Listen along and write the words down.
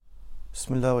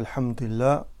Bismillah,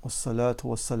 alhamdulillah, wassalatu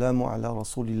wassalamu ala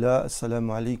rasulillah,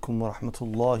 assalamu alaikum wa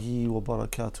rahmatullahi wa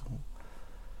barakatuh.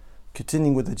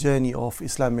 Continuing with the journey of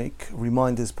Islamic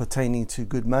reminders pertaining to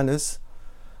good manners,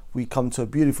 we come to a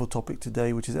beautiful topic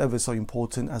today which is ever so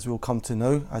important, as we'll come to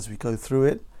know as we go through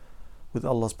it with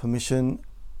Allah's permission,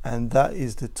 and that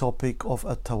is the topic of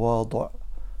at-tawadu'.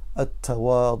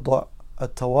 At-tawadu'.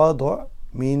 At-tawadu'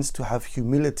 means to have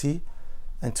humility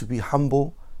and to be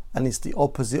humble, and it's the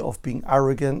opposite of being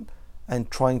arrogant and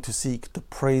trying to seek the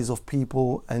praise of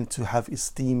people and to have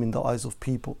esteem in the eyes of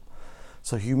people.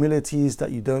 So humility is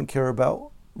that you don't care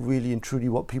about really and truly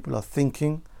what people are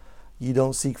thinking, you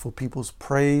don't seek for people's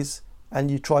praise, and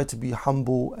you try to be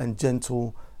humble and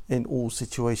gentle in all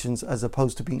situations, as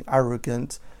opposed to being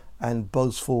arrogant and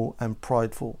boastful and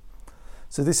prideful.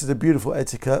 So this is a beautiful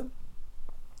etiquette,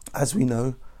 as we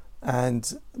know, and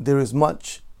there is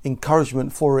much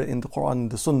encouragement for it in the Quran and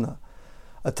the Sunnah.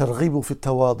 الترغيب في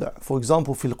التواضع. For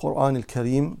example, في القرآن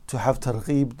الكريم, to have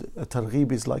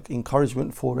targhib is like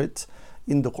encouragement for it.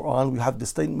 In the Quran, we have the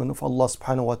statement of Allah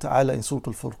subhanahu wa ta'ala in Surah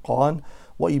Al-Furqan,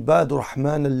 وَإِبَادُ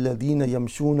الرَّحْمَنَ الَّذِينَ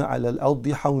يَمْشُونَ عَلَى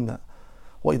الْأَرْضِ حَوْنًا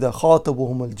وَإِذَا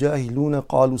خَاطَبُهُمُ الْجَاهِلُونَ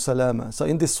قَالُوا سَلَامًا. So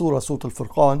in this surah, Surah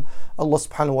Al-Furqan, Allah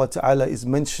subhanahu wa ta'ala is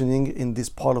mentioning in this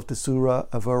part of the surah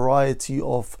a variety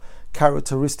of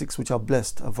characteristics which are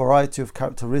blessed, a variety of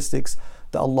characteristics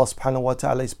that Allah subhanahu wa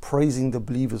ta'ala is praising the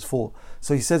believers for.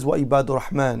 So he says, وَإِبَادُ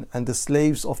الرَّحْمَنِ, and the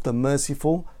slaves of the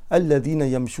merciful, الَّذِينَ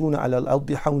يَمْشُونَ عَلَى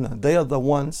الْأَرْضِ حَوْنًا, they are the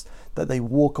ones that they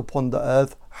walk upon the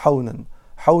earth حَوْنًا.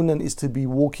 حَوْنًا is to be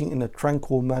walking in a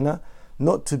tranquil manner,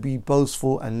 not to be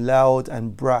boastful and loud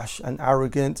and brash and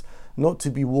arrogant, not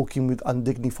to be walking with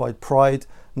undignified pride,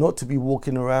 not to be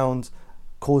walking around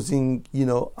causing,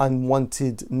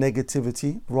 unwanted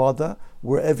negativity. Rather,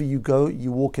 wherever you go,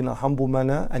 you walk in a humble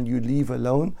manner and you leave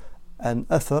alone an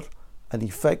athar, an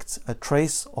effect, a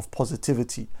trace of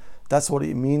positivity. That's what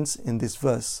it means in this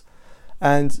verse.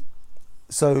 And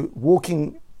so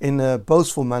walking in a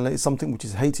boastful manner is something which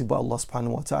is hated by Allah subhanahu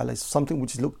wa ta'ala. It's something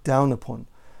which is looked down upon.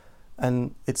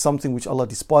 And it's something which Allah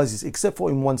despises, except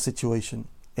for in one situation.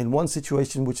 In one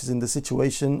situation, which is in the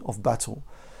situation of battle.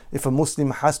 If a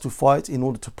Muslim has to fight in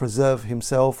order to preserve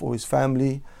himself or his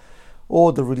family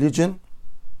or the religion,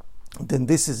 then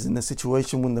this is in a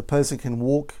situation when the person can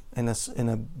walk in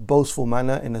a boastful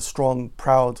manner, in a strong,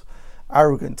 proud,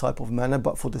 arrogant type of manner,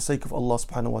 but for the sake of Allah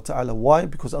subhanahu wa ta'ala. Why?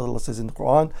 Because Allah says in the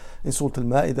Quran, in Surah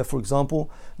Al-Ma'idah, for example,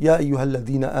 يَا أَيُّهَا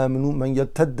الَّذِينَ آمَنُوا مَنْ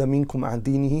يَرْتَدَّ مِنْكُمْ عَنْ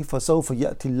دِينِهِ فَسَوْفَ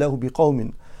يَأْتِي اللَّهُ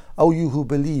بِقَوْمٍ. O you who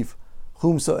believe,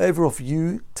 whomsoever of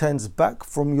you turns back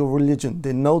from your religion,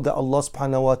 they know that Allah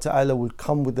subhanahu wa ta'ala will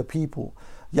come with the people.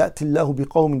 يَأْتِ اللَّهُ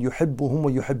بِقَوْمٍ يُحِبُّهُمْ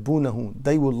وَيُحِبُّونَهُ.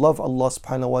 They will love Allah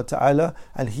subhanahu wa ta'ala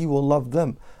and He will love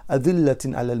them.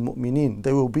 أَذِلَّةٍ عَلَى الْمُؤْمِنِينَ.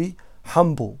 They will be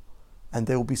humble and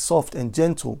they will be soft and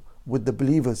gentle with the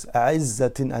believers.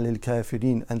 أَعِزَّةٍ عَلَى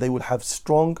الْكَافِرِينَ. And they will have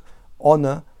strong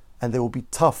honor and they will be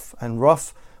tough and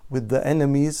rough with the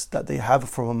enemies that they have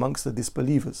from amongst the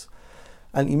disbelievers.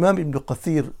 And Imam Ibn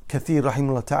Kathir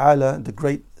rahimahullah ta'ala, the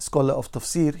great scholar of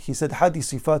tafsir, he said, هذه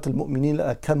صفات المؤمنين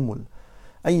الأكمل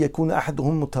أن يكون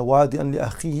أحدهم متواضعا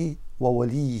لأخيه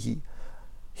ووليه.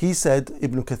 He said,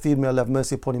 Ibn Kathir, may Allah have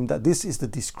mercy upon him, that this is the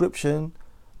description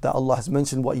that Allah has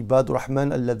mentioned, وَإِبَادُ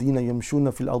الرَّحْمَنِ الَّذِينَ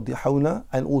يَمْشُونَ فِي الْأَرْضِ حَوْنًا,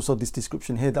 and also this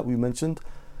description here that we mentioned,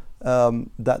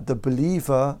 that the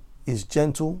believer is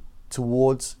gentle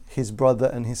towards his brother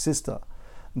and his sister.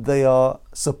 They are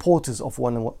supporters of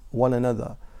one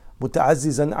another.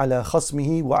 مُتَعَزِّزًا عَلَى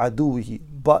خَصْمِهِ وَعَدُوِهِ.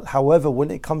 But however,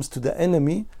 when it comes to the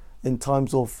enemy in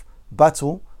times of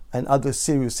battle and other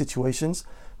serious situations,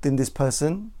 then this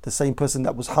person, the same person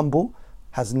that was humble,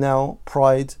 has now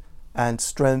pride and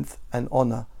strength and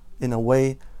honor in a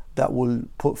way that will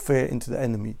put fear into the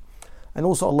enemy. And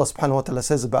also Allah subhanahu wa ta'ala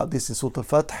says about this in Surah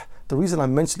Al-Fath. The reason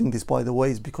I'm mentioning this, by the way,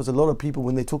 is because a lot of people,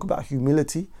 when they talk about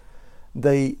humility,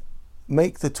 they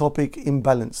make the topic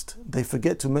imbalanced. They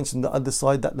forget to mention the other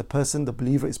side, that the person, the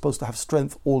believer, is supposed to have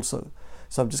strength also.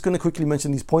 So I'm just going to quickly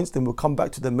mention these points, then we'll come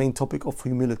back to the main topic of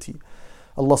humility.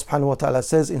 Allah subhanahu wa ta'ala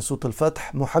says in Surah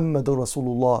Al-Fath, Muhammadur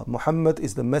Rasulullah. Muhammad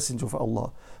is the messenger of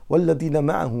Allah. وَالَّذِينَ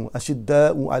مَعَهُ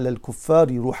أَشِدَّاءُ عَلَى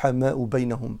الْكُفَّارِ رُحَمَاءُ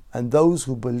بَيْنَهُم. And those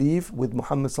who believe with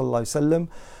Muhammad sallallahu alaihi wasallam,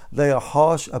 they are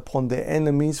harsh upon their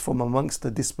enemies from amongst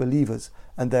the disbelievers,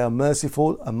 and they are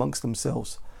merciful amongst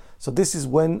themselves. So this is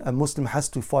when a Muslim has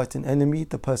to fight an enemy,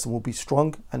 the person will be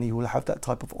strong and he will have that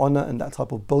type of honor and that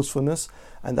type of boastfulness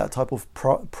and that type of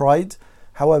pride.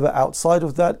 However, outside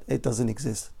of that, it doesn't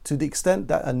exist. To the extent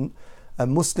that a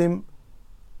Muslim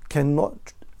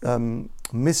cannot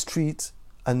mistreat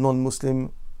a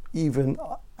non-Muslim even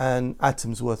an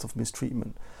atom's worth of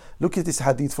mistreatment. Look at this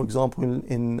hadith, for example,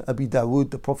 in Abi Dawood.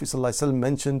 The Prophet ﷺ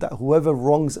mentioned that whoever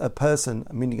wrongs a person,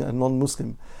 meaning a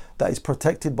non-Muslim, that is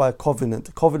protected by a covenant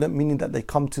meaning that they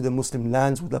come to the Muslim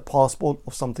lands with a passport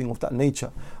or something of that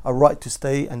nature, a right to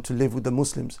stay and to live with the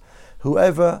Muslims.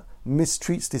 Whoever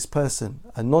mistreats this person,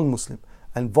 a non-Muslim,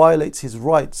 and violates his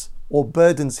rights or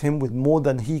burdens him with more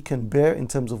than he can bear in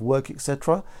terms of work,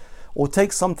 etc., or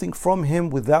takes something from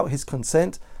him without his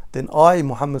consent, then I,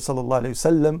 Muhammad sallallahu alaihi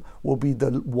wasallam, will be the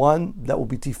one that will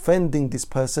be defending this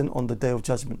person on the Day of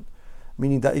Judgment.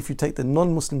 Meaning that if you take the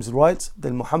non-Muslim's rights,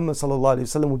 then Muhammad sallallahu alaihi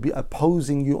wasallam will be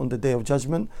opposing you on the Day of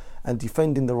Judgment and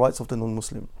defending the rights of the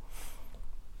non-Muslim.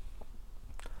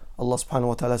 Allah subhanahu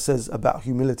wa ta'ala says about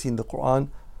humility in the Quran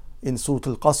in Surah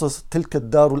Al-Qasas, تِلْكَ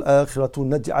الدَّارُ الْآخِرَةُ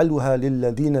نَجْعَلُهَا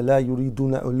لِلَّذِينَ لَا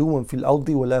يُرِيدُونَ عُلُوًّا فِي الْأَرْضِ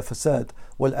وَلَا فَسَادٍ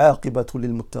وَالْعَاقِبَةُ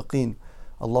لِلْمُتَّقِينَ.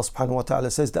 Allah subhanahu wa ta'ala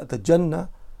says that the Jannah,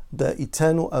 the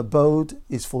eternal abode,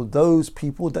 is for those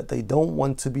people that they don't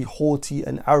want to be haughty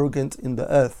and arrogant in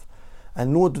the earth,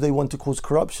 and nor do they want to cause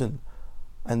corruption.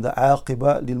 And the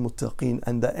aqibah lil muttaqin,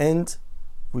 and the end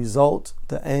result,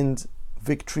 the end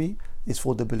victory is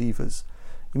for the believers.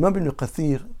 Imam ibn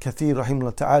Kathir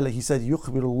rahimahullah ta'ala, he said,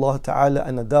 يخبر الله تعالى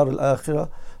أن دار الآخرة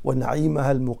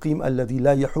ونعيمها المقيم الذي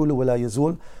لا يحول ولا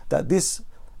يزول, that this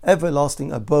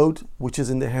everlasting abode which is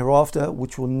in the hereafter,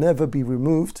 which will never be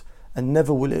removed and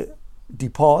never will it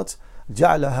depart,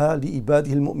 جعلها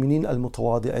لعباده المؤمنين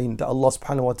المتواضعين, that Allah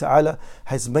subhanahu wa ta'ala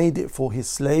has made it for his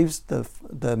slaves,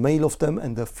 the male of them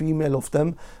and the female of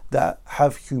them, that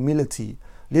have humility.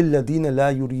 للذين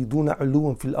لا يريدون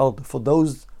علوا في الأرض, for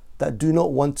those that do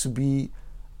not want to be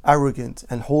arrogant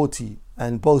and haughty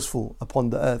and boastful upon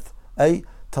the earth. أي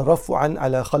ترفعا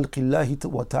على خلق الله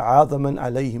وتعاظما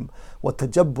عليهم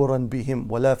وتجبرا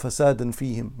بهم ولا فسادا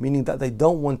فيهم, meaning that they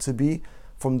don't want to be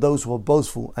from those who are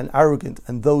boastful and arrogant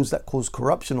and those that cause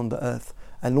corruption on the earth,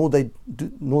 and nor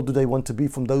do they want to be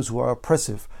from those who are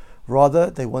oppressive.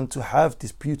 Rather, they want to have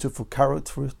this beautiful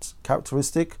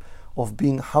characteristic of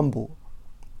being humble.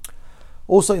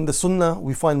 Also in the Sunnah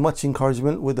we find much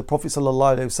encouragement where the Prophet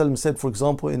ﷺ said, for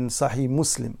example in Sahih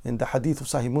Muslim, in the hadith of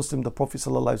Sahih Muslim, the Prophet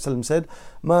ﷺ said,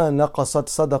 مَا نَقَصَتْ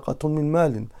صَدَقَةٌ مِّن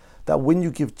مَالٍ, that when you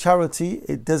give charity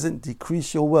it doesn't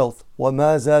decrease your wealth.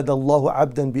 وَمَا زَادَ اللَّهُ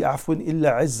عَبْدًا بِعَفْوٍ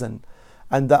إِلَّا عِزًّا,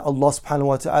 and that Allah subhanahu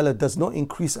wa ta'ala does not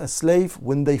increase a slave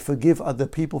when they forgive other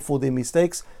people for their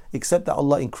mistakes, except that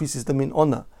Allah increases them in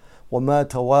honor. وَمَا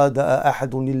تَوَادَأَ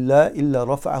أَحَدٌ لِلَّهِ إِلَّا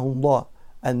رَفَعَهُ اللَّهُ,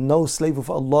 and no slave of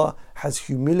Allah has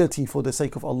humility for the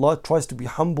sake of Allah, tries to be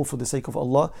humble for the sake of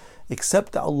Allah,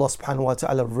 except that Allah subhanahu wa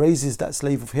ta'ala raises that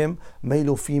slave of him, male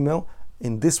or female,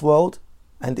 in this world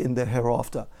and in the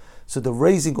hereafter. So the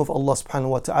raising of Allah subhanahu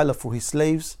wa ta'ala for his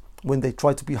slaves when they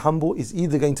try to be humble is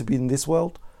either going to be in this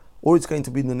world, or it's going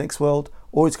to be in the next world,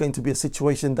 or it's going to be a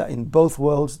situation that in both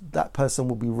worlds that person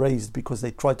will be raised because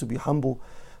they try to be humble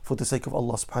for the sake of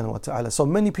Allah subhanahu wa ta'ala. So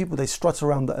many people, they strut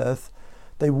around the earth,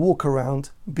 they walk around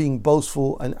being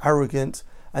boastful and arrogant,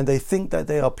 and they think that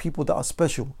they are people that are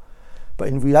special. But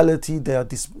in reality, they are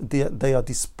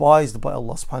despised by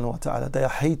Allah subhanahu wa ta'ala. They are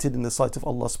hated in the sight of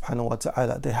Allah subhanahu wa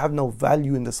ta'ala. They have no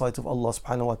value in the sight of Allah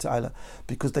subhanahu wa ta'ala,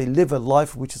 because they live a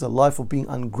life which is a life of being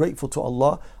ungrateful to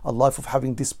Allah, a life of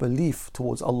having disbelief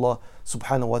towards Allah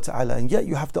subhanahu wa ta'ala. And yet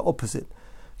you have the opposite.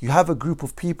 You have a group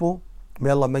of people, may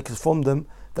Allah make us from them,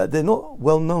 that they're not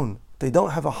well known. They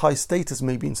don't have a high status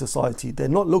maybe in society. They're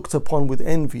not looked upon with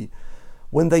envy.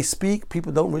 When they speak,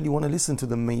 people don't really want to listen to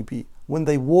them maybe. When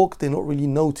they walk, they're not really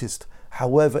noticed.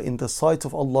 However, in the sight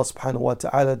of Allah subhanahu wa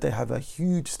ta'ala, they have a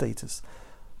huge status.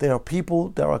 They are people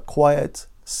that are quiet,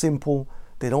 simple.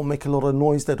 They don't make a lot of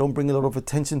noise. They don't bring a lot of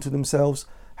attention to themselves.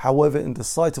 However, in the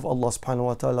sight of Allah subhanahu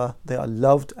wa ta'ala, they are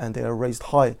loved and they are raised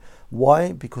high.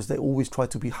 Why? Because they always try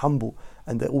to be humble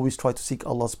and they always try to seek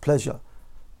Allah's pleasure.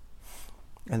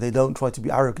 And they don't try to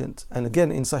be arrogant. And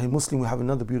again, in Sahih Muslim, we have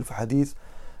another beautiful hadith.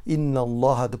 Inna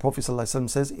Allah, the Prophet ﷺ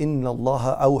says, Inna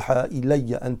Allah awha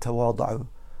ilayya an tawada'u.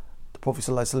 The Prophet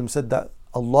ﷺ said that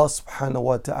Allah subhanahu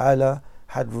wa ta'ala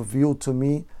had revealed to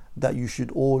me that you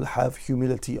should all have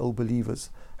humility, O believers.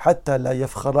 Hatta la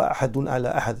yafkhara ahadun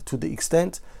ala ahad. To the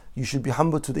extent, you should be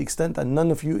humble to the extent that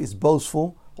none of you is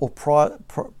boastful or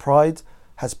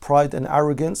has pride and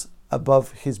arrogance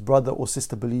above his brother or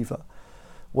sister believer.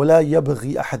 وَلَا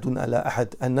يَبْغِي أَحَدٌ عَلَى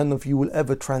أَحَدٍ, and none of you will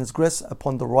ever transgress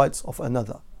upon the rights of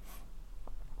another.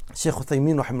 Shaykh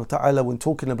Uthaymeen rahimahullah ta'ala, when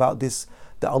talking about this,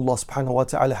 that Allah subhanahu wa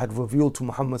ta'ala had revealed to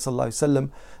Muhammad sallallahu alayhi wa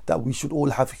sallam that we should all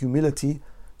have humility,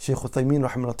 Shaykh Uthaymeen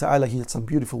rahimahullah ta'ala, he had some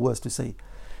beautiful words to say.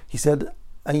 He said,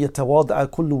 أَن يَتَوَاضَعَ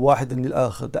كُلُّ وَاحِدٍ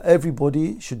لِلْآخِرِ, that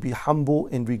everybody should be humble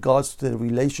in regards to their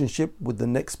relationship with the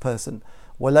next person.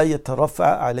 وَلَا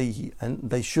يَتَرَفَّعَ عَلَيْهِ, and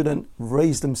they shouldn't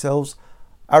raise themselves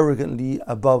arrogantly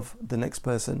above the next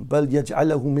person. بَلْ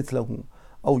يَجْعَلَهُ مِثْلَهُ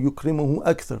أو يكرمه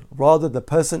أكثر. Rather, the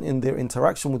person in their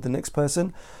interaction with the next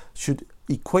person should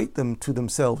equate them to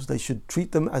themselves. They should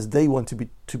treat them as they want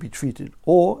to be treated,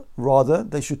 or rather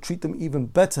they should treat them even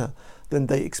better than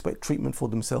they expect treatment for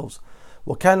themselves.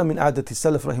 وَكَانَ مِنْ عَادَةِ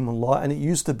السَّلَفِ رَحِمَ اللَّهِ, and it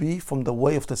used to be from the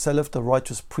way of the Salaf, the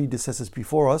righteous predecessors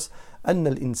before us, أَنَّ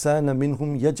الْإِنسَانَ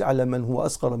مِنْهُمْ يَجْعَلَ مَنْ هُوَ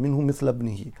أَصْغَرَ مِنْهُ مِثْلَ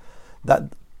ابْنِهِ,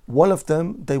 that one of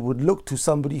them, they would look to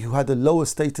somebody who had a lower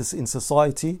status in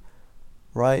society,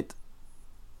 right,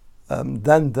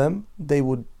 than them. They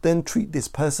would then treat this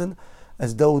person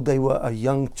as though they were a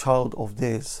young child of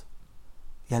theirs.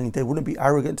 Yani they wouldn't be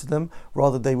arrogant to them,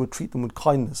 rather they would treat them with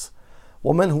kindness.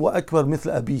 وَمَنْ هُوَ أَكْبَرْ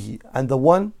مِثْلَ أَبِيهِ, and the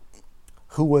one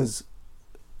who was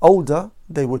older,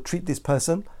 they would treat this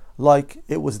person like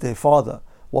it was their father.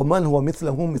 وَمَنْ هُوَ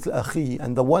مِثْلَهُ مِثْلَ أَخِيهِ,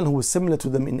 and the one who was similar to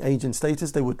them in age and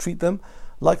status, they would treat them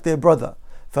like their brother.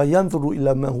 فَيَنْظُرُ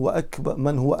إِلَى مَنْ هُوَ أَكْبَرْ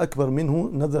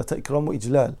مِنْهُ نَظْرَةَ إِكْرَامُ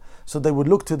وَإِجْلَالٍ, so they would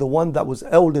look to the one that was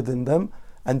elder than them,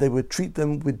 and they would treat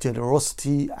them with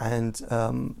generosity, and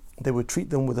they would treat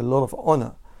them with a lot of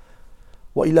honor.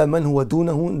 وَإِلَى مَنْ هُوَ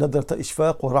دُونَهُ نَظْرَةَ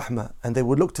إِشْفَاقٍ وَرَحْمَةٍ, and they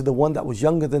would look to the one that was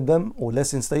younger than them or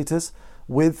less in status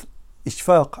with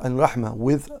ishfaq and rahmah,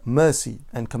 with mercy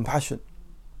and compassion.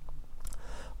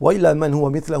 وَإِلَى مَنْ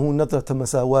هُوَ مِثْلَهُ نَظْرَةَ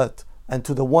مَسَاوَاتٍ, and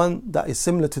to the one that is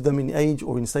similar to them in age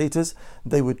or in status,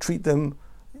 they would treat them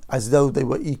as though they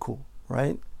were equal,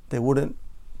 right? They wouldn't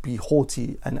be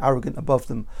haughty and arrogant above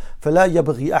them. فَلَا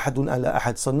يَبْغِي أَحَدٌ عَلَى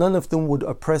أَحَدٍ, so none of them would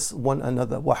oppress one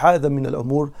another. وَهَذَا مِنَ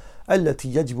الْأُمُورِ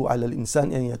التي يجب على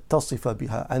الإنسان أن يتصف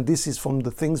بها, and this is from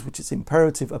the things which is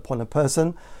imperative upon a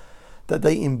person that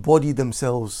they embody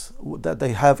themselves, that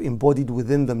they have embodied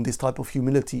within them this type of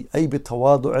humility. أي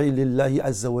بالتواضع لله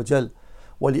عز وجل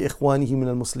ولإخوانه من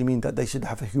المسلمين, that they should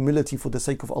have a humility for the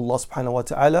sake of Allah subhanahu wa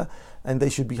ta'ala, and they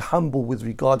should be humble with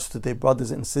regards to their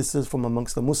brothers and sisters from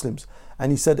amongst the Muslims.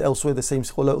 And he said elsewhere, the same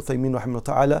scholar Uthaymin رحمه الله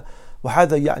تعالى,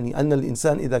 وهذا يعني أن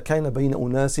الإنسان إذا كان بين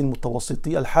أناس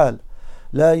متوسطي الحال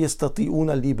لا يستطيعون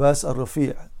اللباس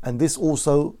الرفيع, and this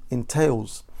also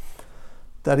entails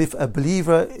that if a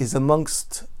believer is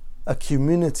amongst a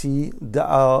community that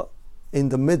are in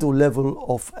the middle level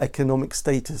of economic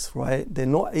status, right, they're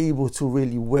not able to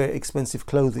really wear expensive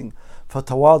clothing,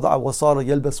 فَتَوَاضَعَ وَصَارَ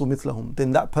يَلْبَسُ مِثْلَهُم,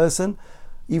 then that person,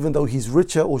 even though he's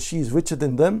richer or she is richer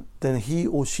than them, then he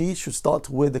or she should start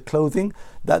to wear the clothing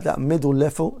that middle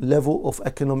level of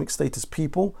economic status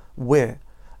people wear.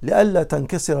 لِأَلَّا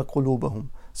تَنْكَسِرَ قُلُوبَهُم,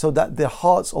 so that the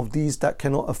hearts of these that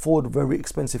cannot afford very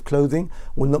expensive clothing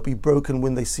will not be broken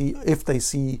if they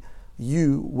see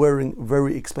you wearing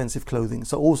very expensive clothing.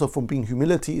 So also from being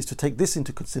humility is to take this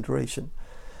into consideration,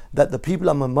 that the people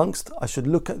I'm amongst, I should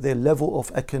look at their level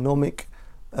of economic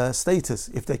status.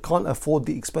 If they can't afford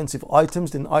the expensive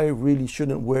items, then I really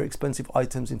shouldn't wear expensive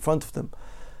items in front of them.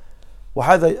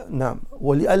 وَهَذَا نعم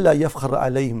وَلِأَلَّا يَفْخَرَ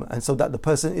عَلَيْهِمْ, and so that the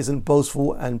person isn't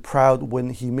boastful and proud when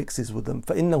he mixes with them.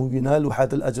 فَإِنَّهُ يُنَالُ هَذَا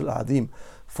الْأَجْرَ الْعَظِيمِ,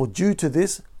 for due to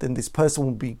this, then this person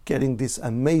will be getting this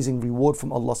amazing reward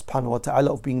from Allah subhanahu wa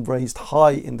ta'ala of being raised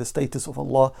high in the status of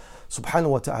Allah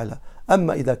subhanahu wa ta'ala.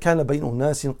 أَمَّا إِذَا كَانَ بَيْنُ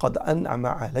نَاسٍ قَدْ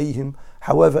أَنْعَمَ عَلَيْهِمْ,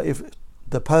 however, if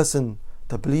the person,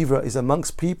 the believer, is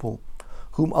amongst people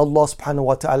whom Allah subhanahu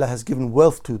wa ta'ala has given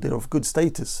wealth to, they're of good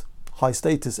status, high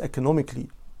status economically,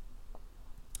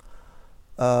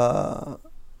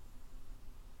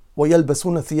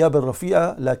 وَيَلْبَسُونَ ثِيَابًا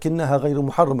رَفِيعًا لَكِنَّهَا غَيْرُ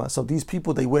مُحَرَّمَةٍ, so these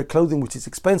people, they wear clothing which is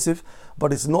expensive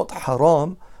but it's not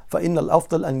haram. فَإِنَّ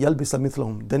الْأَفْضَلَ أَنْ يَلْبِسَ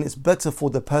مِثْلَهُمْ, then it's better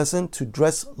for the person to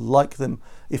dress like them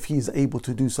if he is able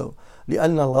to do so.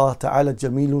 لِأَنَّ اللَّهَ تَعَالَى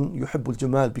جَمِيلٌ يُحِبُّ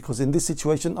الْجَمَالِ, because in this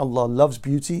situation Allah loves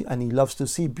beauty and He loves to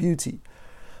see beauty.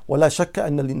 ولا شك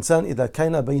أن الإنسان إذا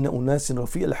كان بين أناس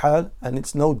رفيع الحال, and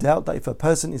it's no doubt that if a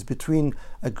person is between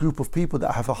a group of people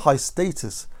that have a high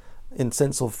status in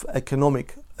sense of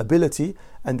economic ability,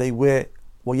 and they wear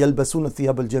ويلبسون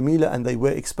الثياب الجميلة, and they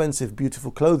wear expensive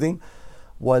beautiful clothing,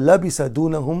 ولبس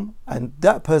دونهم, and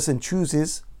that person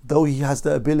chooses, though he has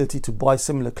the ability to buy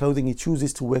similar clothing, he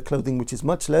chooses to wear clothing which is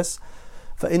much less,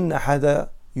 فإن هذا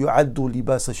يعد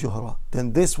لباس شهرة,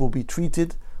 then this will be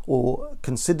treated or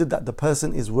considered that the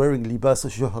person is wearing libas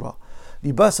al-shuhra.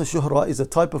 Libas al-shuhra is a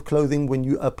type of clothing when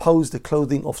you oppose the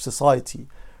clothing of society,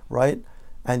 right?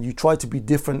 And you try to be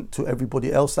different to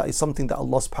everybody else. That is something that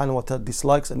Allah subhanahu wa ta'ala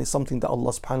dislikes, and it's something that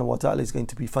Allah subhanahu wa ta'ala is going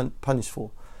to be punished for,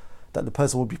 that the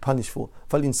person will be punished for.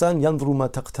 فَالْإِنسَانِ يَنْظُرُ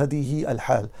مَا تَقْتَدِهِ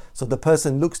الْحَالِ, so the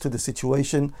person looks to the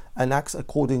situation and acts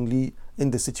accordingly in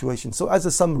the situation. So as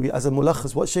a summary, as a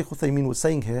mulakhas, what Shaykh Uthaymin was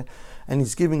saying here, and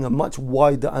he's giving a much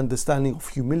wider understanding of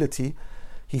humility,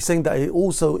 he's saying that it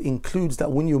also includes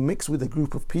that when you mix with a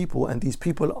group of people and these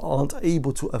people aren't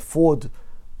able to afford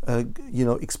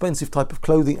expensive type of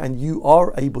clothing, and you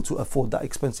are able to afford that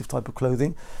expensive type of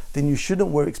clothing, then you shouldn't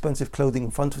wear expensive clothing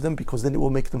in front of them, because then it will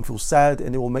make them feel sad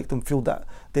and it will make them feel that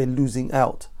they're losing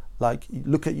out. Like,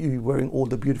 look at you wearing all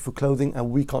the beautiful clothing and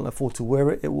we can't afford to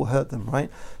wear it, it will hurt them, right?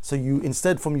 So you,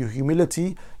 instead, from your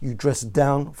humility, you dress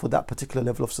down for that particular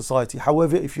level of society.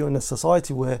 However, if you're in a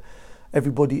society where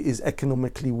everybody is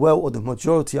economically well, or the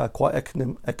majority are quite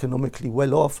economically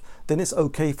well off, then it's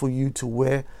okay for you to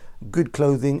wear good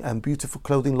clothing and beautiful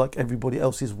clothing like everybody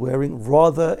else is wearing.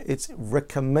 Rather, it's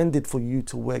recommended for you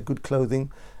to wear good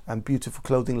clothing and beautiful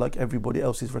clothing like everybody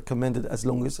else is recommended, as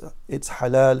long as it's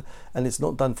halal and it's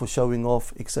not done for showing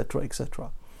off, etc.,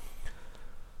 etc.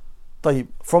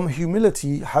 From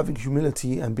humility, having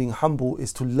humility and being humble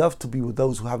is to love to be with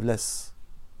those who have less.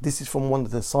 This is from one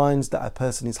of the signs that a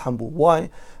person is humble.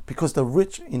 Why? Because the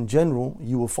rich in general,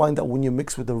 you will find that when you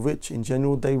mix with the rich in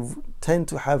general, they tend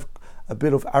to have a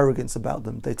bit of arrogance about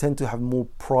them. They tend to have more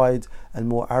pride and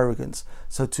more arrogance.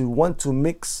 So to want to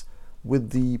mix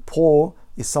with the poor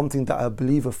is something that a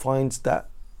believer finds that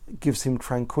gives him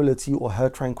tranquility or her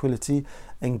tranquility,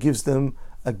 and gives them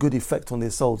a good effect on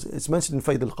their souls. It's mentioned in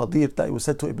Fayd al-Qadir that it was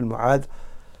said to Ibn Mu'adh,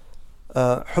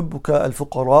 حبك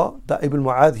الفقراء, that Ibn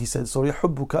Mu'adh, he said,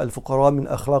 حبك الفقراء من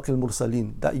أخلاق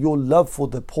المرسلين, that your love for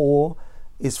the poor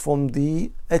is from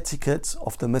the etiquette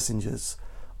of the messengers.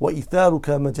 وإثارك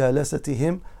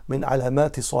مجالستهم من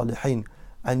علامات الصالحين,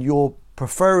 and your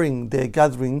preferring their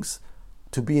gatherings,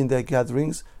 to be in their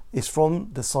gatherings, is from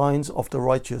the signs of the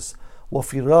righteous.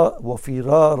 وفرارك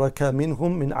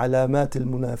منهم من علامات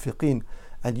المنافقين,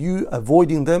 and you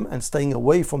avoiding them and staying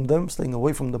away from them, staying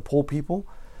away from the poor people,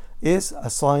 is a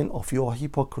sign of your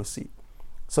hypocrisy.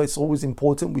 So it's always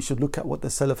important, we should look at what the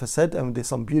Salaf has said, and there's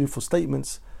some beautiful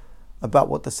statements about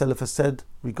what the Salaf has said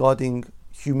regarding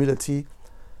humility.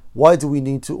 Why do we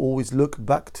need to always look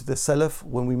back to the Salaf?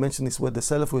 When we mention this word the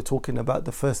Salaf, we're talking about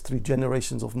the first 3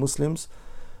 generations of Muslims,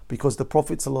 because the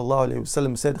Prophet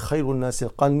ﷺ said, خَيْرُ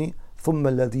النَّاسِ قَرْنِي ثُمَّ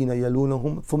الَّذِينَ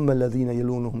يَلُونَهُمْ ثُمَّ الَّذِينَ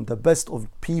يَلُونَهُمْ, the best of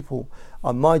people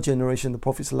are my generation, the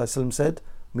Prophet ﷺ said,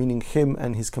 meaning him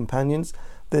and his companions,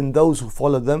 then those who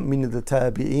follow them, meaning the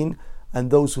tabi'een, and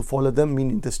those who follow them,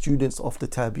 meaning the students of the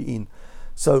tabi'een.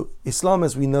 So Islam,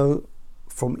 as we know,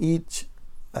 from each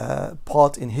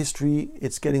part in history,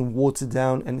 it's getting watered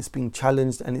down and it's being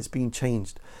challenged and it's being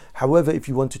changed. However, if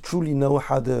you want to truly know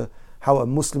how a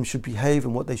Muslim should behave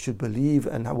and what they should believe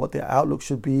and what their outlook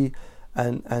should be,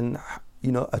 and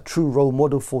a true role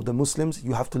model for the Muslims,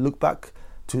 you have to look back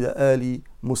to the early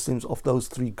Muslims of those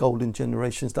 3 golden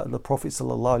generations that the Prophet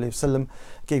ﷺ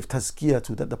gave tazkiyah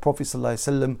to, that the Prophet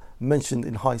ﷺ mentioned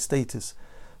in high status.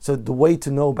 So the way to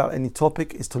know about any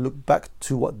topic is to look back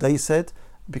to what they said,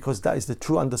 because that is the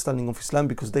true understanding of Islam,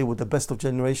 because they were the best of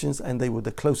generations and they were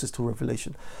the closest to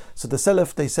revelation. So the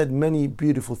Salaf, they said many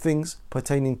beautiful things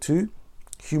pertaining to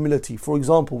humility. For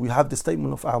example, we have the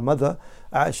statement of our mother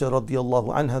Aisha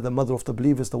radiallahu anha, the mother of the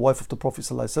believers, the wife of the Prophet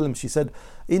ﷺ. She said,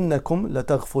 إِنَّكُمْ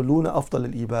لَتَغْفُلُونَ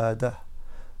أَفْضَلَ الْإِبَادَةِ.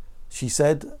 She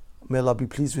said, may Allah be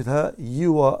pleased with her,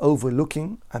 you are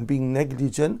overlooking and being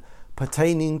negligent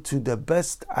pertaining to the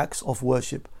best acts of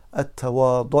worship.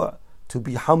 At-tawadu'a, to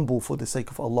be humble for the sake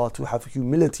of Allah, to have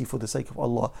humility for the sake of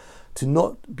Allah, to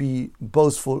not be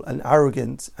boastful and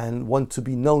arrogant and want to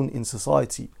be known in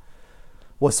society.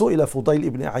 وَسُئِلَ فُضَيْلِ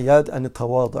ibn Iyad and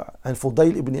التواضع. And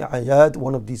Fudayl ibn Iyad,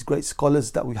 one of these great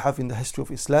scholars that we have in the history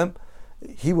of Islam,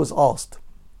 he was asked,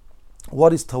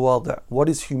 what is tawadu'a? What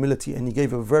is humility? And he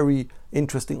gave a very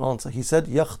interesting answer. He said,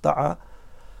 يَخْضَعَ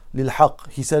لِلْحَقِّ.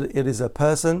 He said, it is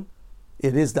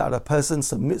that a person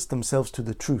submits themselves to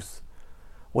the truth.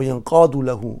 وَيَنْقَادُ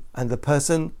لَهُ. And the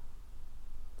person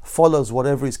follows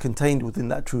whatever is contained within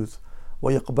that truth.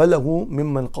 وَيَقْبَلَهُ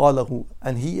مِمَّنْ قَالَهُ.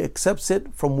 And he accepts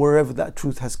it from wherever that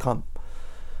truth has come.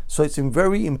 So it's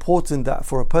very important that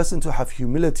for a person to have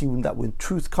humility, when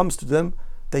truth comes to them,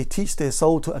 they teach their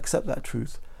soul to accept that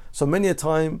truth. So many a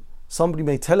time, somebody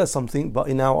may tell us something, but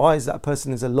in our eyes, that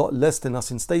person is a lot less than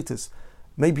us in status.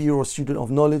 Maybe you're a student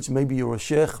of knowledge, maybe you're a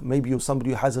sheikh, maybe you're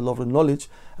somebody who has a lot of knowledge,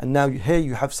 and now here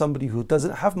you have somebody who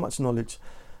doesn't have much knowledge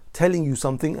telling you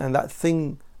something, and that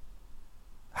thing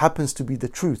happens to be the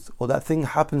truth, or that thing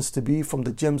happens to be from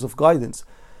the gems of guidance,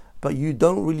 but you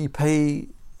don't really pay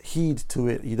heed to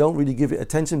it, you don't really give it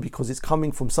attention, because it's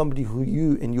coming from somebody who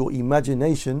you, in your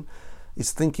imagination,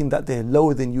 is thinking that they're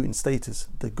lower than you in status.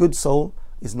 The good soul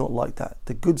is not like that.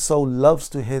 The good soul loves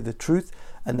to hear the truth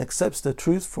and accepts the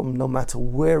truth from no matter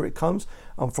where it comes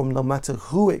and from no matter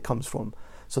who it comes from.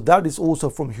 So that is also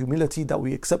from humility, that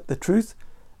we accept the truth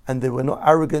and that we're not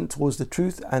arrogant towards the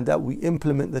truth, and that we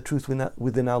implement the truth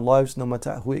within our lives, no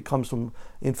matter who it comes from.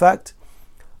 In fact,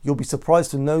 you'll be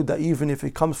surprised to know that even if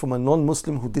it comes from a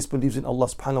non-Muslim who disbelieves in Allah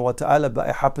subhanahu wa ta'ala, but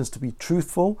it happens to be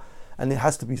truthful, and it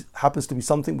happens to be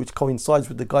something which coincides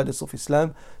with the guidance of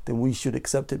Islam, then we should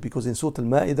accept it. Because in Surah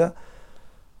Al-Ma'idah,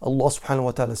 Allah subhanahu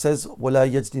wa ta'ala says,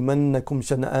 وَلَا يَجْرِمَنَّكُمْ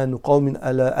شَنَآنُ قَوْمٍ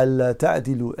أَلَّا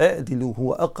تَعْدِلُوا اعْدِلُوا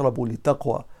هُوَ أَقْرَبُ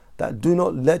لِلتَّقْوَى. That do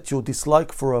not let your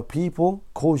dislike for a people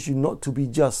cause you not to be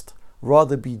just.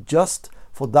 Rather be just,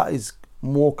 for that is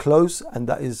more close, and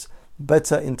that is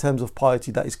better in terms of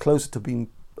piety. That is closer to being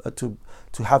to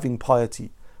having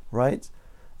piety, right?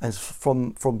 And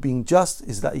from being just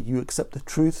is that you accept the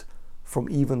truth from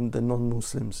even the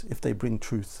non-Muslims if they bring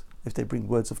truth, if they bring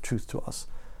words of truth to us.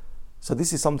 So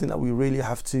this is something that we really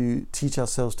have to teach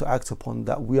ourselves to act upon,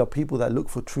 that we are people that look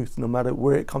for truth no matter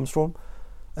where it comes from,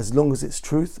 as long as it's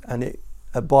truth and it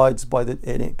abides by and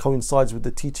it coincides with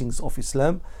the teachings of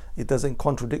Islam, it doesn't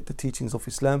contradict the teachings of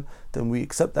Islam, then we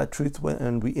accept that truth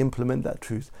and we implement that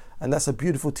truth. And that's a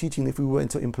beautiful teaching. If we were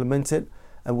to implement it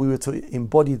and we were to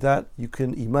embody that, you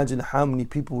can imagine how many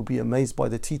people would be amazed by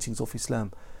the teachings of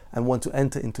Islam and want to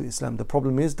enter into Islam. The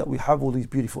problem is that we have all these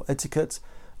beautiful etiquettes,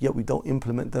 yet we don't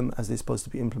implement them as they're supposed to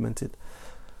be implemented.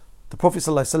 The Prophet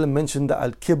ﷺ mentioned that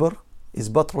al-kibr is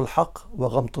batrul haqq wa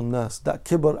ghamtun nas, that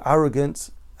kibr,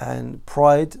 arrogance and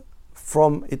pride,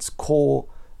 from its core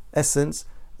essence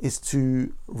is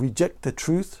to reject the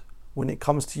truth when it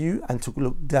comes to you and to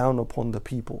look down upon the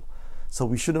people. So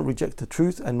we shouldn't reject the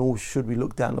truth, and nor should we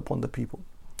look down upon the people.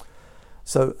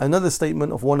 So another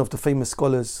statement of one of the famous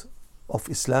scholars of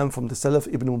Islam from the Salaf,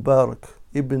 Ibn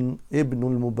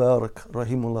al-Mubarak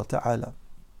rahimahullah ta'ala,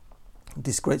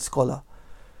 this great scholar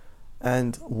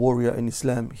and warrior in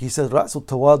Islam, he said, رأس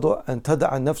التواضع أن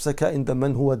تدع نفسك عند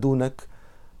من هو دونك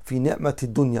في نعمة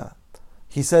الدنيا.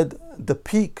 He said, the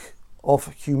peak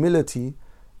of humility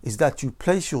is that you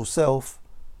place yourself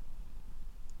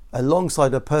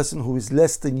alongside a person who is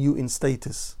less than you in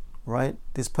status, right?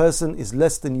 This person is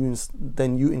less than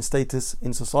you in status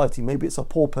in society. Maybe it's a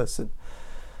poor person.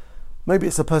 Maybe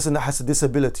it's a person that has a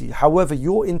disability. However,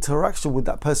 your interaction with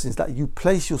that person is that you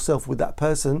place yourself with that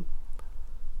person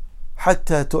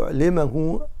حتى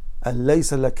تعلمه أن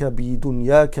ليس لك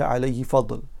بدنياك عليه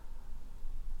فضل.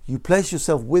 You place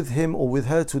yourself with him or with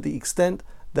her to the extent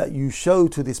that you show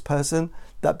to this person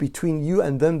that between you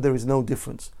and them there is no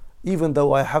difference. Even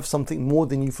though I have something more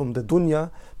than you from the dunya,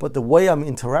 but the way I'm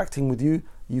interacting with you,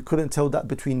 you couldn't tell that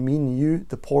between me and you,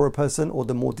 the poorer person or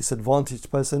the more disadvantaged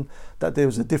person, that there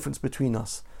is a difference between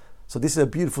us. So this is a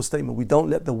beautiful statement. We don't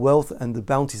let the wealth and the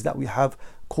bounties that we have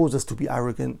cause us to be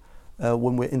arrogant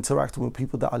when we're interacting with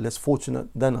people that are less fortunate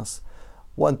than us.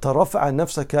 وأن ترفع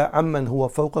نفسك عمن هو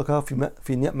فوقك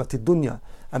في نعمة الدنيا.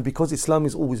 And because Islam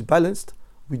is always balanced,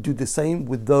 we do the same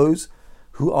with those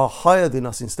who are higher than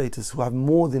us in status, who have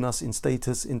more than us in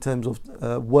status in terms of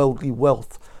worldly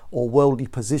wealth or worldly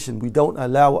position. We don't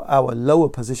allow our lower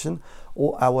position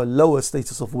or our lower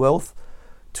status of wealth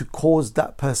to cause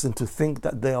that person to think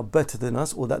that they are better than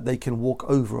us or that they can walk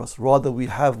over us. Rather, we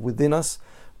have within us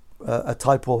a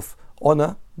type of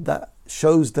honor that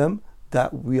shows them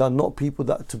that we are not people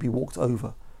that to be walked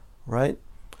over, right?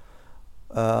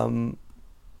 Now,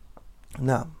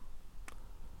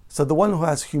 so the one who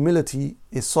has humility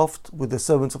is soft with the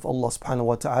servants of Allah subhanahu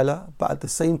wa ta'ala, but at the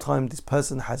same time this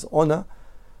person has honor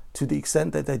to the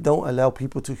extent that they don't allow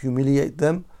people to humiliate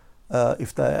them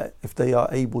if they are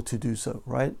able to do so,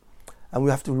 right? And we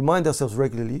have to remind ourselves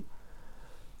regularly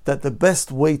that the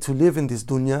best way to live in this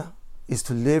dunya is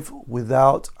to live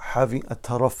without having a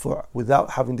tarafu',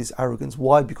 without having this arrogance.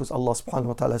 Why? Because Allah subhanahu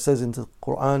wa ta'ala says in the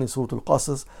Quran in Surah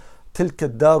Al-Qasas,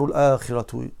 تِلْكَ الدَّارُ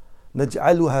الْآخِرَةُ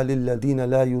نَجْعَلُهَا لِلَّذِينَ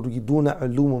لَا يُرِيدُونَ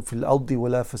عُلُومًا فِي الْأَرْضِ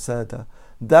وَلَا فَسَادًا.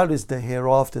 That is the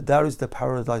hereafter, that is the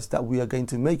paradise that we are going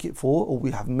to make it for, or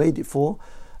we have made it for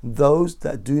those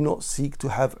that do not seek to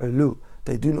have ulu.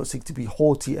 They do not seek to be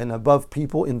haughty and above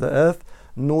people in the earth,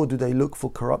 nor do they look for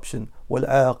corruption.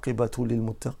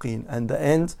 وَالْعَاقِبَةُ لِلْمُتَّقِينَ. And the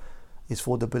end is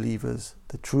for the believers.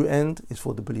 The true end is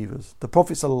for the believers. The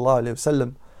Prophet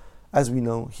ﷺ, as we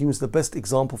know, he was the best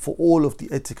example for all of the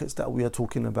etiquettes that we are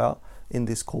talking about in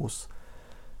this course.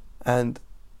 And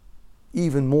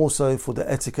even more so for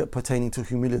the etiquette pertaining to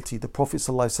humility. The Prophet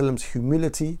ﷺ's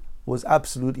humility was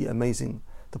absolutely amazing.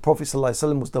 The Prophet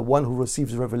ﷺ was the one who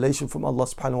receives revelation from Allah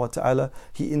subhanahu wa ta'ala.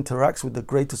 He interacts with the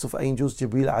greatest of angels,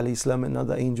 Jibreel alayhi salam, and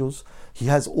other angels. He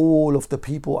has all of the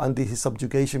people under his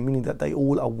subjugation, meaning that they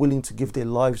all are willing to give their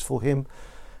lives for him.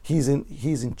 He's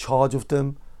in charge of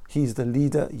them. He's the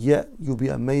leader. Yet you'll be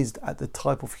amazed at the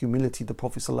type of humility the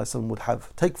Prophet ﷺ would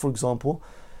have. Take for example,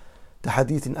 The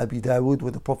hadith in Abi Dawud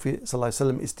where the Prophet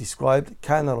ﷺ is described,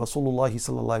 كان رسول الله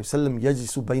صلى الله عليه وسلم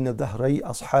يجلس بين ظهري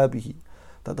أصحابه,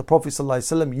 that the Prophet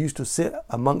ﷺ used to sit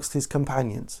amongst his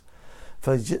companions.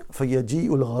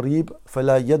 فيجيء الغريب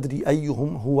فلا يدري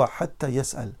أيهم هو حتى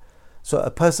يسأل. So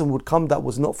a person would come that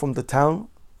was not from the town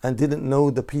and didn't know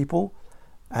the people,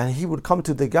 and he would come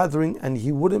to the gathering and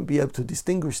he wouldn't be able to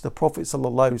distinguish the Prophet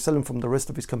ﷺ from the rest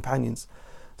of his companions.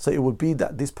 So it would be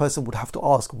that this person would have to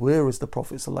ask, where is the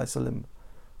Prophet ﷺ?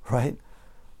 Right?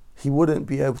 He wouldn't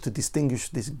be able to distinguish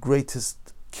this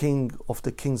greatest king of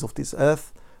the kings of this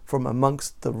earth from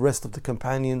amongst the rest of the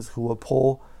companions who were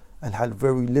poor and had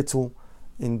very little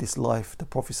in this life. The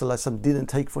Prophet ﷺ didn't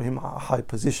take for him a high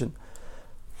position.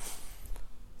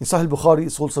 In Sahih Bukhari,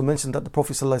 it's also mentioned that the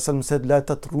Prophet ﷺ said, لا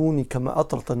تطروني كما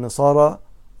أطرت النصارى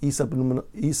عيسى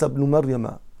بن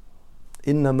مريم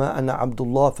إنما أنا عبد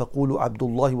الله فقولوا عبد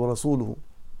الله ورسوله.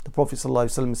 The Prophet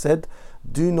ﷺ said,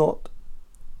 do not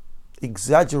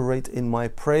exaggerate in my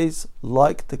praise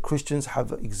like the Christians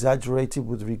have exaggerated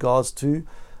with regards to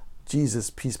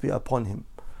Jesus, peace be upon him.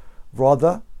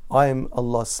 Rather, I am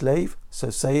Allah's slave,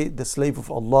 so say the slave of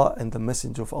Allah and the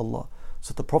messenger of Allah.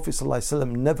 So the Prophet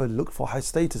ﷺ never looked for high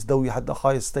status, though he had the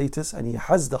highest status and he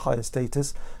has the highest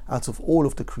status out of all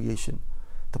of the creation.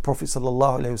 The Prophet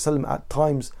ﷺ at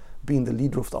times being the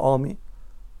leader of the army,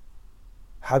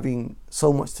 having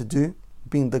so much to do,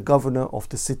 being the governor of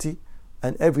the city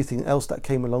and everything else that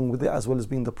came along with it, as well as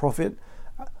being the Prophet.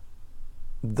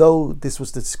 Though this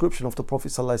was the description of the Prophet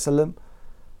ﷺ,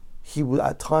 he would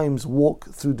at times walk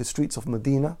through the streets of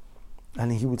Medina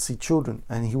and he would see children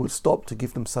and he would stop to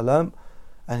give them salam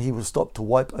and he would stop to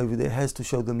wipe over their hairs to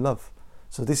show them love.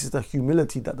 So this is the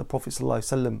humility that the Prophet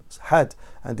ﷺ had,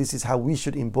 and this is how we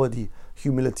should embody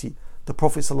humility. The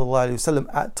Prophet ﷺ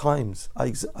at times,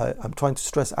 I'm trying to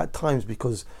stress at times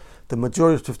because the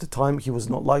majority of the time he was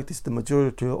not like this. The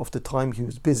majority of the time he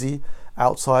was busy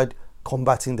outside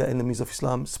combating the enemies of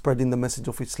Islam, spreading the message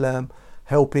of Islam,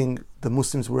 helping the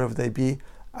Muslims wherever they be.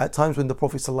 At times when the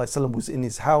Prophet ﷺ was in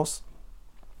his house,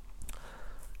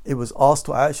 it was asked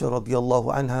to Aisha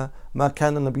radiallahu anha, ما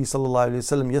كان النبي صلى الله عليه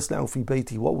وسلم يصنع في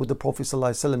بيته, what would the Prophet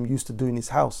ﷺ used to do in his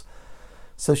house?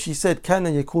 So she said, كان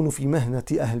يكون في مهنة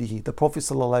أهله, the Prophet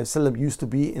ﷺ used to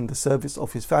be in the service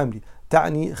of his family.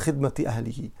 تعني خدمة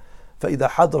أهله. فإذا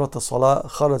حضرت الصلاة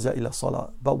خرج إلى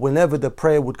الصلاة. But whenever the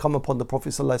prayer would come upon the Prophet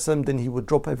ﷺ, then he would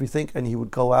drop everything and he would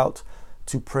go out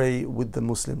to pray with the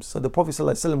Muslims. So the Prophet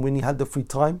ﷺ, when he had the free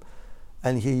time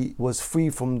and he was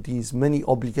free from these many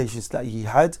obligations that he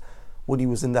had, when he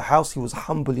was in the house, he was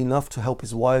humble enough to help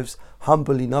his wives,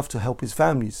 humble enough to help his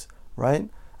families,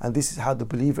 right? And this is how the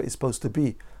believer is supposed to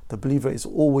be. The believer is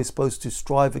always supposed to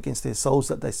strive against their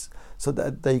souls so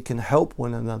that they can help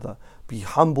one another, be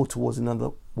humble towards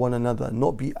one another,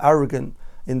 not be arrogant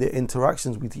in their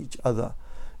interactions with each other,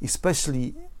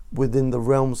 especially within the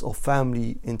realms of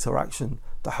family interaction.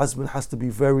 The husband has to be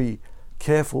very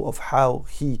careful of how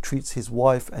he treats his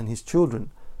wife and his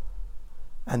children,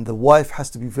 and the wife has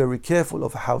to be very careful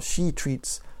of how she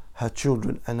treats her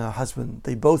children and her husband.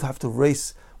 They both have to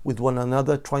race with one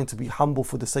another, trying to be humble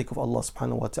for the sake of Allah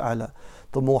subhanahu wa ta'ala.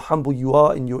 The more humble you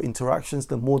are in your interactions,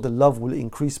 the more the love will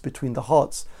increase between the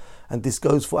hearts. And this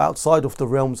goes for outside of the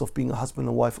realms of being a husband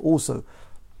and wife also.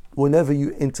 Whenever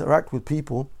you interact with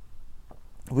people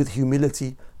with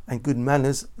humility and good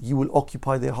manners, you will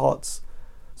occupy their hearts.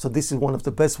 So this is one of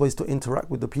the best ways to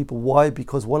interact with the people. Why?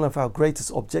 Because one of our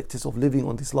greatest objectives of living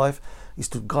on this life is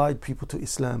to guide people to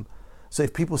Islam. So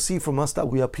if people see from us that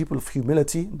we are people of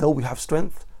humility, though we have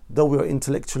strength, though we are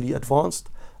intellectually advanced,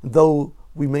 though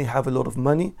we may have a lot of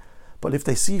money, but if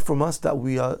they see from us that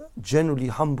we are generally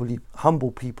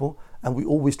humble people and we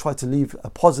always try to leave a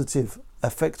positive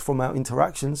effect from our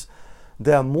interactions,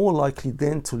 they are more likely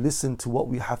then to listen to what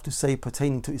we have to say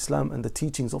pertaining to Islam and the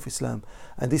teachings of Islam.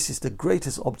 And this is the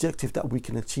greatest objective that we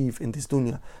can achieve in this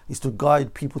dunya, is to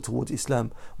guide people towards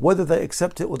Islam. Whether they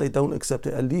accept it or they don't accept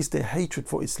it, at least their hatred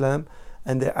for Islam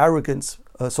and their arrogance,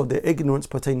 so their ignorance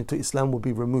pertaining to Islam will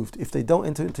be removed. If they don't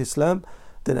enter into Islam,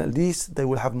 then at least they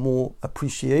will have more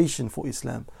appreciation for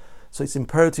Islam. So it's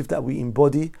imperative that we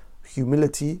embody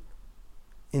humility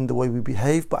in the way we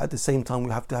behave, but at the same time we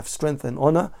have to have strength and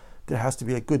honor. There has to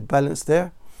be a good balance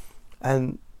there,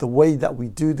 and the way that we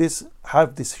do this,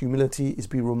 have this humility, is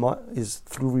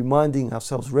through reminding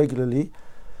ourselves regularly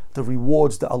the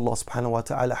rewards that Allah subhanahu wa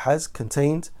ta'ala has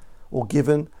contained or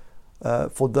given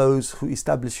for those who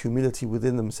establish humility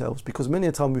within themselves. Because many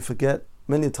a time we forget,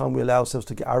 many a time we allow ourselves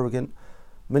to get arrogant,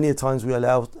 many a times we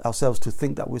allow ourselves to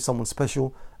think that we're someone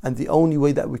special, and the only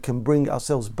way that we can bring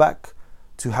ourselves back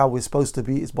to how we're supposed to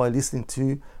be is by listening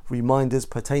to reminders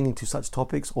pertaining to such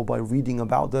topics or by reading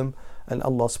about them, and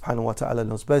Allah subhanahu wa ta'ala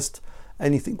knows best.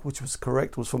 Anything which was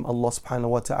correct was from Allah subhanahu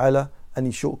wa ta'ala.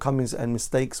 Any shortcomings and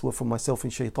mistakes were from myself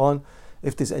and shaitan.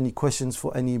 If there's any questions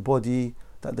for anybody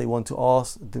that they want to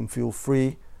ask, then feel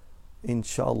free,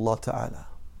 inshallah ta'ala.